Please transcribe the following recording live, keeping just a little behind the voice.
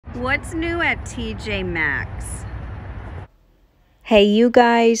What's new at TJ Maxx? Hey you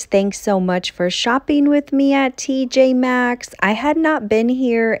guys, thanks so much for shopping with me at TJ Maxx. I had not been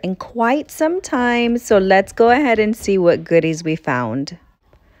here in quite some time, so let's go ahead and see what goodies we found.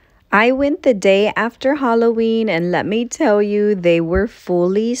 I went the day after Halloween and let me tell you, they were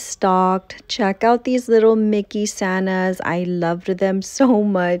fully stocked. Check out these little Mickey Santas. I loved them so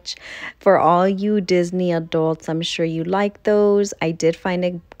much. For all you Disney adults, I'm sure you like those. I did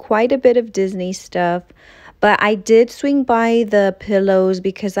find quite a bit of Disney stuff. But I did swing by the pillows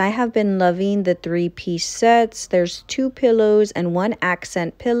because I have been loving the 3-piece sets. There's 2 pillows and 1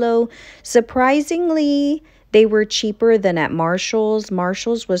 accent pillow. Surprisingly, they were cheaper than at Marshall's.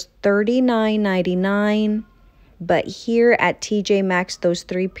 Marshall's was $39.99. But here at TJ Maxx, those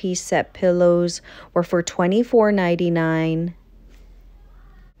 3-piece set pillows were for $24.99.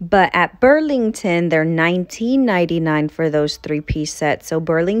 But at Burlington, they're $19.99 for those 3-piece sets. So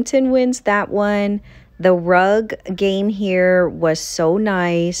Burlington wins that one. The rug game here was so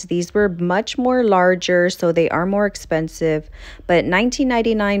nice. These were much more larger, so they are more expensive. But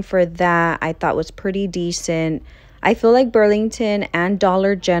 $19.99 for that, I thought was pretty decent. I feel like Burlington and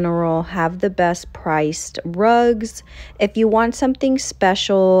Dollar General have the best priced rugs. If you want something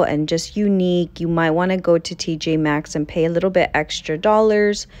special and just unique, you might want to go to TJ Maxx and pay a little bit extra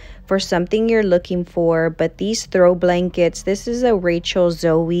dollars for something you're looking for. But these throw blankets, this is a Rachel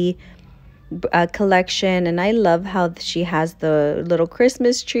Zoe collection, and I love how she has the little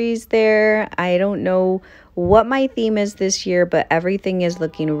Christmas trees there. I don't know what my theme is this year, but everything is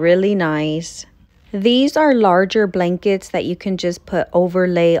looking really nice. These are larger blankets that you can just put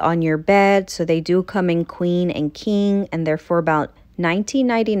overlay on your bed. So they do come in queen and king, and they're for about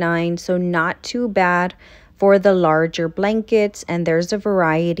 $19.99, so not too bad for the larger blankets. And there's a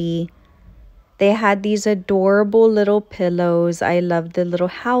variety. They had these adorable little pillows. I love the little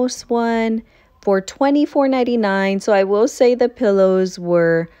house one for $24.99. So I will say the pillows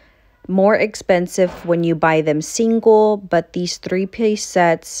were more expensive when you buy them single, but these 3-piece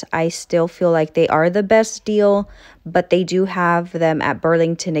sets, I still feel like they are the best deal. But they do have them at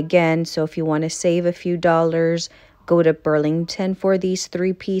Burlington again. So if you want to save a few dollars, go to Burlington for these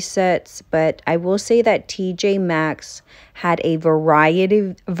 3-piece sets. But I will say that TJ Maxx had a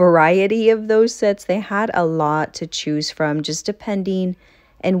variety of those sets. They had a lot to choose from, just depending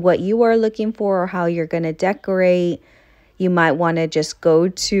on what you are looking for or how you're going to decorate. You might want to just go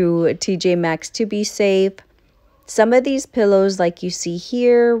to TJ Maxx to be safe. Some of these pillows, like you see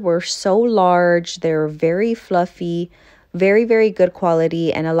here, were so large. They're very fluffy. Very, very good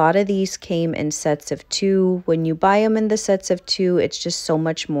quality, and a lot of these came in sets of 2. When you buy them in the sets of 2, it's just so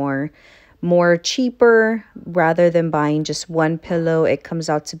much more cheaper. Rather than buying just one pillow, it comes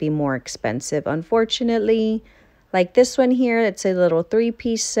out to be more expensive, unfortunately. Like this one here, it's a little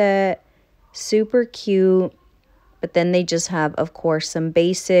 3-piece set, super cute. But then they just have, of course, some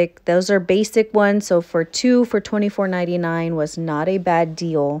basic. Those are basic ones, so for 2 for $24.99 was not a bad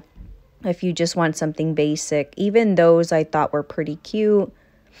deal. If you just want something basic, even those I thought were pretty cute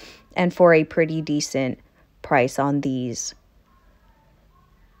and for a pretty decent price on these.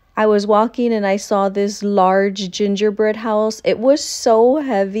 I was walking and I saw this large gingerbread house. It was so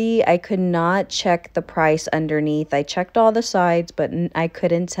heavy, I could not check the price underneath. I checked all the sides, but I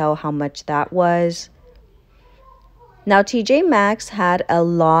couldn't tell how much that was. Now, TJ Maxx had a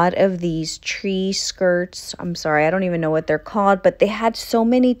lot of these tree skirts. I'm sorry, I don't even know what they're called, but they had so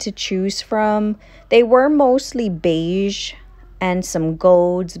many to choose from. They were mostly beige and some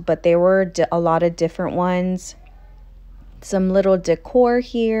golds, but there were a lot of different ones. Some little decor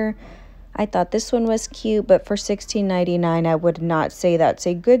here. I thought this one was cute, but for $16.99, I would not say that's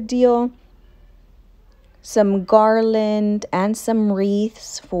a good deal. Some garland and some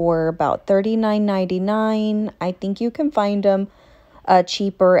wreaths for about $39.99. I think you can find them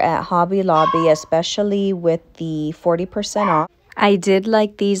cheaper at Hobby Lobby, especially with the 40% off. I did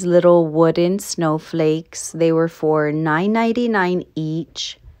like these little wooden snowflakes. They were for $9.99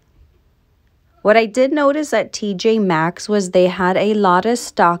 each. What I did notice at TJ Maxx was they had a lot of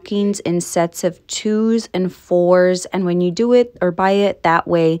stockings in sets of 2s and 4s. And when you do it or buy it that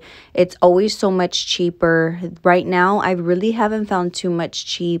way, it's always so much cheaper. Right now, I really haven't found too much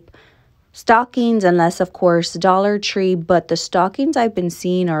cheap stockings, unless, of course, Dollar Tree. But the stockings I've been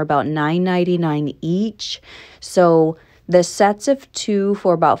seeing are about $9.99 each. So the sets of 2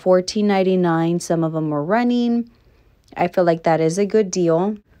 for about $14.99, some of them were running. I feel like that is a good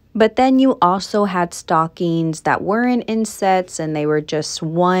deal. But then you also had stockings that weren't in sets and they were just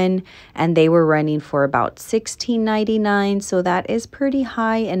 1, and they were running for about $16.99. So that is pretty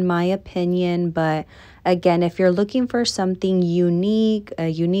high in my opinion. But Again, if you're looking for something unique, a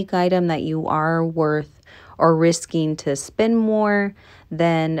unique item that you are worth or risking to spend more,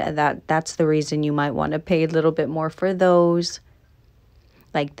 then that's the reason you might want to pay a little bit more for those.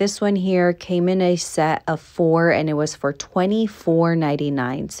 Like this one here came in a set of 4 and it was for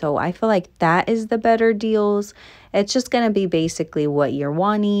 $24.99. So I feel like that is the better deals. It's just going to be basically what you're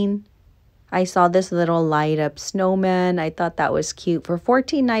wanting. I saw this little light up snowman. I thought that was cute for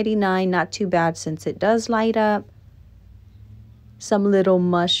 $14.99. Not too bad since it does light up. Some little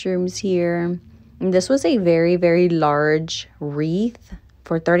mushrooms here. And this was a very, very large wreath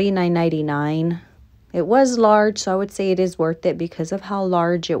for $39.99. It was large, so I would say it is worth it because of how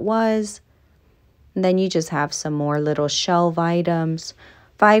large it was. And then you just have some more little shelf items.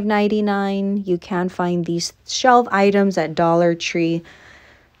 $5.99. You can find these shelf items at Dollar Tree.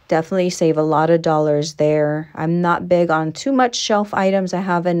 Definitely save a lot of dollars there. I'm not big on too much shelf items. I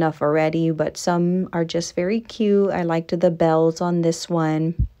have enough already, but some are just very cute. I liked the bells on this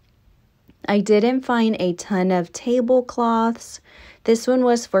one. I didn't find a ton of tablecloths. This one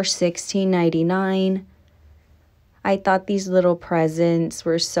was for $16.99. I thought these little presents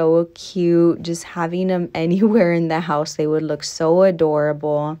were so cute. Just having them anywhere in the house, they would look so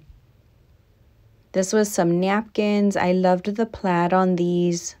adorable. This was some napkins. I loved the plaid on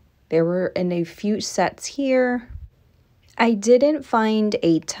these. There were in a few sets here. I didn't find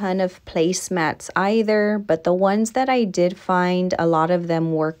a ton of placemats either, but the ones that I did find, a lot of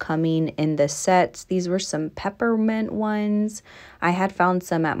them were coming in the sets. These were some peppermint ones. I had found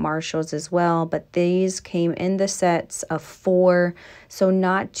some at Marshall's as well, but these came in the sets of 4, so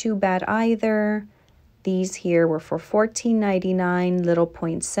not too bad either. These here were for $14.99, little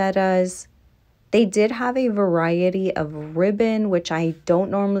poinsettias. They did have a variety of ribbon, which I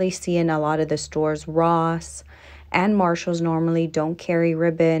don't normally see in a lot of the stores. Ross and Marshall's normally don't carry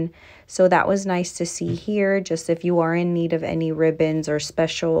ribbon, so that was nice to see here. Just if you are in need of any ribbons or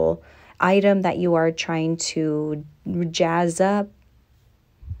special item that you are trying to jazz up.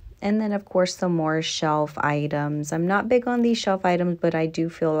 And then of course some more shelf items. I'm not big on these shelf items, but I do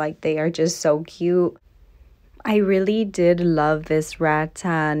feel like they are just so cute. I really did love this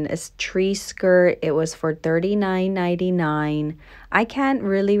rattan tree skirt. It was for $39.99. I can't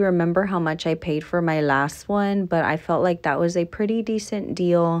really remember how much I paid for my last one, but I felt like that was a pretty decent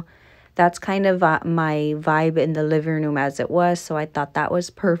deal. That's kind of my vibe in the living room as it was, so I thought that was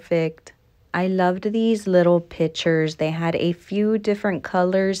perfect. I loved these little pictures. They had a few different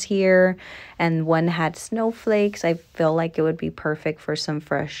colors here, and one had snowflakes. I feel like it would be perfect for some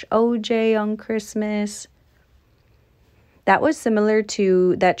fresh OJ on Christmas. That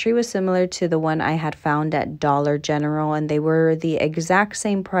tree was similar to the one I had found at Dollar General, and they were the exact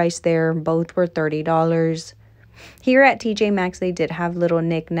same price there. Both were $30. Here at TJ Maxx, they did have little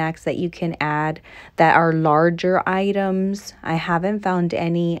knickknacks that you can add that are larger items. I haven't found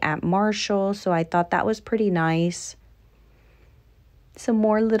any at Marshall, so I thought that was pretty nice. Some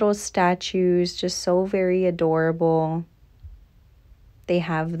more little statues, just so very adorable. They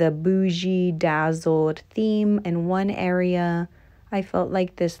have the bougie dazzled theme in one area. I felt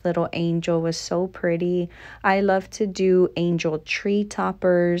like this little angel was so pretty. I love to do angel tree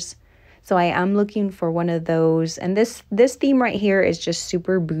toppers, so I am looking for one of those. And this theme right here is just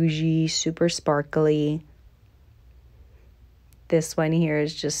super bougie, super sparkly. This one here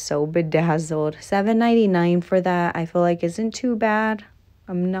is just so bedazzled. $7.99 for that. I feel like isn't too bad.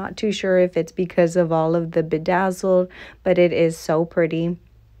 I'm not too sure if it's because of all of the bedazzled, but it is so pretty.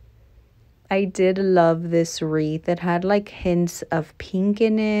 I did love this wreath. It had like hints of pink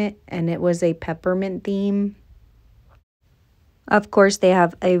in it, and it was a peppermint theme. Of course, they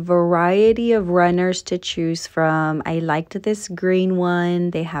have a variety of runners to choose from. I liked this green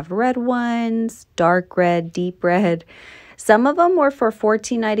one. They have red ones, dark red, deep red. Some of them were for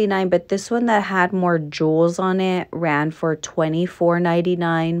 $14.99, but this one that had more jewels on it ran for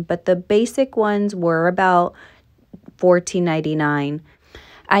 $24.99. But the basic ones were about $14.99.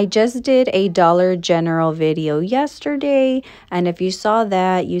 I just did a Dollar General video yesterday, and if you saw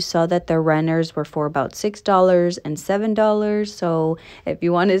that, you saw that the runners were for about $6 and $7. So if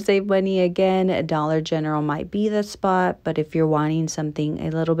you want to save money again, a Dollar General might be the spot. But if you're wanting something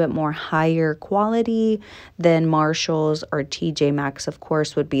a little bit more higher quality, then Marshall's or TJ Maxx, of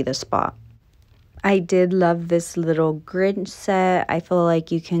course, would be the spot. I did love this little Grinch set. I feel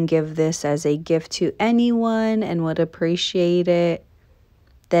like you can give this as a gift to anyone and would appreciate it.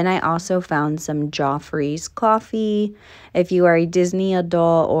 Then I also found some Joffrey's coffee. If you are a Disney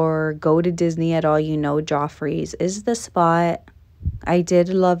adult or go to Disney at all, you know Joffrey's is the spot. I did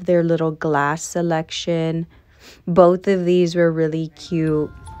love their little glass selection. Both of these were really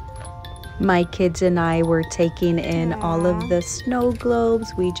cute. My kids and I were taking in all of the snow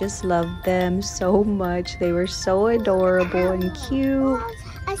globes. We just loved them so much. They were so adorable and cute.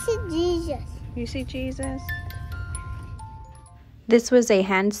 I see Jesus. You see Jesus? This was a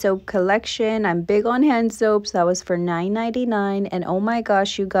hand soap collection. I'm big on hand soaps. That was for $9.99. And oh my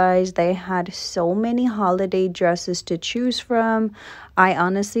gosh, you guys, they had so many holiday dresses to choose from. I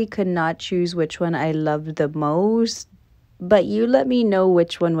honestly could not choose which one I loved the most. But you let me know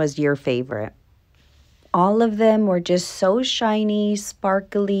which one was your favorite. All of them were just so shiny,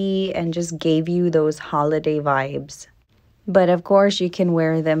 sparkly, and just gave you those holiday vibes. But of course, you can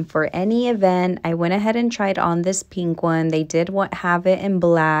wear them for any event. I went ahead and tried on this pink one. They did have it in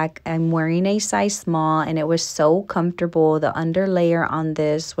black. I'm wearing a size small, and it was so comfortable. The underlayer on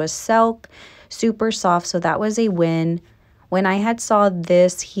this was silk, super soft, so that was a win. When I had saw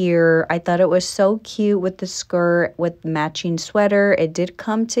this here, I thought it was so cute with the skirt with matching sweater. It did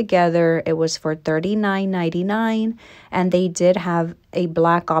come together. It was for $39.99, and they did have a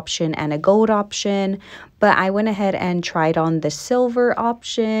black option and a gold option. But I went ahead and tried on the silver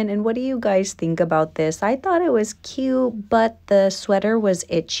option. And what do you guys think about this? I thought it was cute, but the sweater was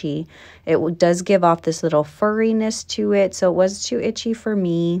itchy. It does give off this little furriness to it, so it was too itchy for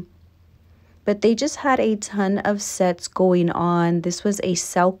me. But they just had a ton of sets going on. This was a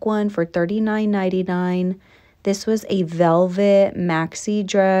silk one for $39.99. This was a velvet maxi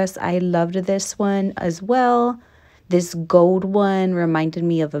dress. I loved this one as well. This gold one reminded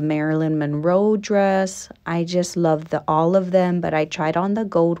me of a Marilyn Monroe dress. I just loved all of them, but I tried on the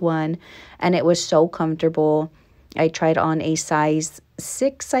gold one, and it was so comfortable. I tried on a size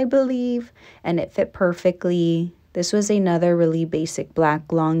 6, I believe, and it fit perfectly. This was another really basic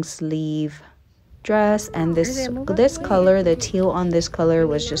black long sleeve dress, and this color, the teal on this color,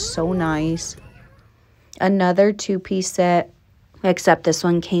 was just so nice. Another two-piece set, except this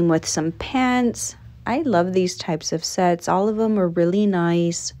one came with some pants. I love these types of sets. All of them were really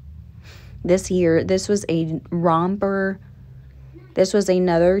nice. This was a romper. This was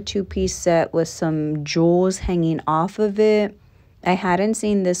another two-piece set with some jewels hanging off of it. I hadn't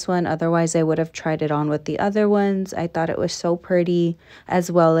seen this one, otherwise I would have tried it on with the other ones. I thought it was so pretty,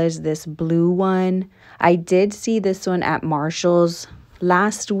 as well as this blue one. I did see this one at Marshall's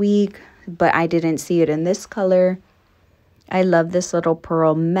last week, but I didn't see it in this color. I love this little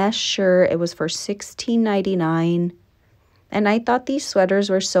pearl mesh shirt. It was for $16.99. And I thought these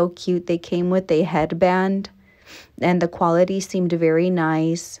sweaters were so cute. They came with a headband, and the quality seemed very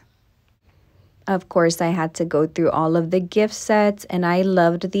nice. Of course, I had to go through all of the gift sets, and I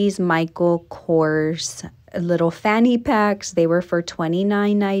loved these Michael Kors little fanny packs. They were for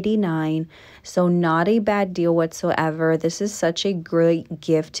 $29.99, so not a bad deal whatsoever. This is such a great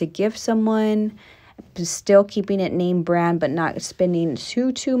gift to give someone, still keeping it name brand, but not spending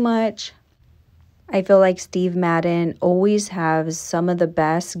too much. I feel like Steve Madden always has some of the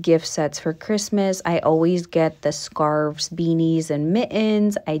best gift sets for Christmas. I always get the scarves, beanies, and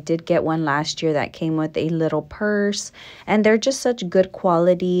mittens. I did get one last year that came with a little purse, and they're just such good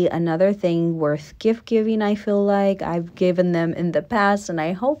quality. Another thing worth gift giving, I feel like. I've given them in the past, and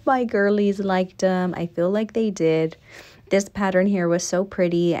I hope my girlies liked them. I feel like they did. This pattern here was so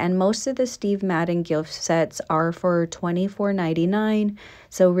pretty, and most of the Steve Madden gift sets are for $24.99,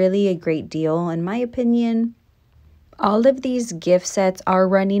 so really a great deal in my opinion. All of these gift sets are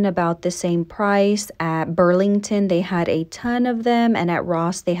running about the same price. At Burlington, they had a ton of them, and at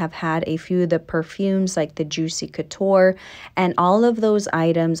Ross, they have had a few of the perfumes like the Juicy Couture, and all of those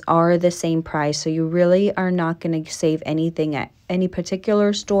items are the same price, so you really are not going to save anything at any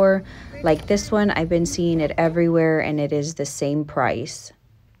particular store. Like this one, I've been seeing it everywhere, and it is the same price.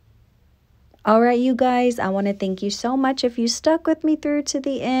 Alright, you guys, I want to thank you so much if you stuck with me through to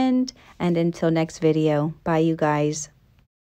the end. And until next video, bye you guys.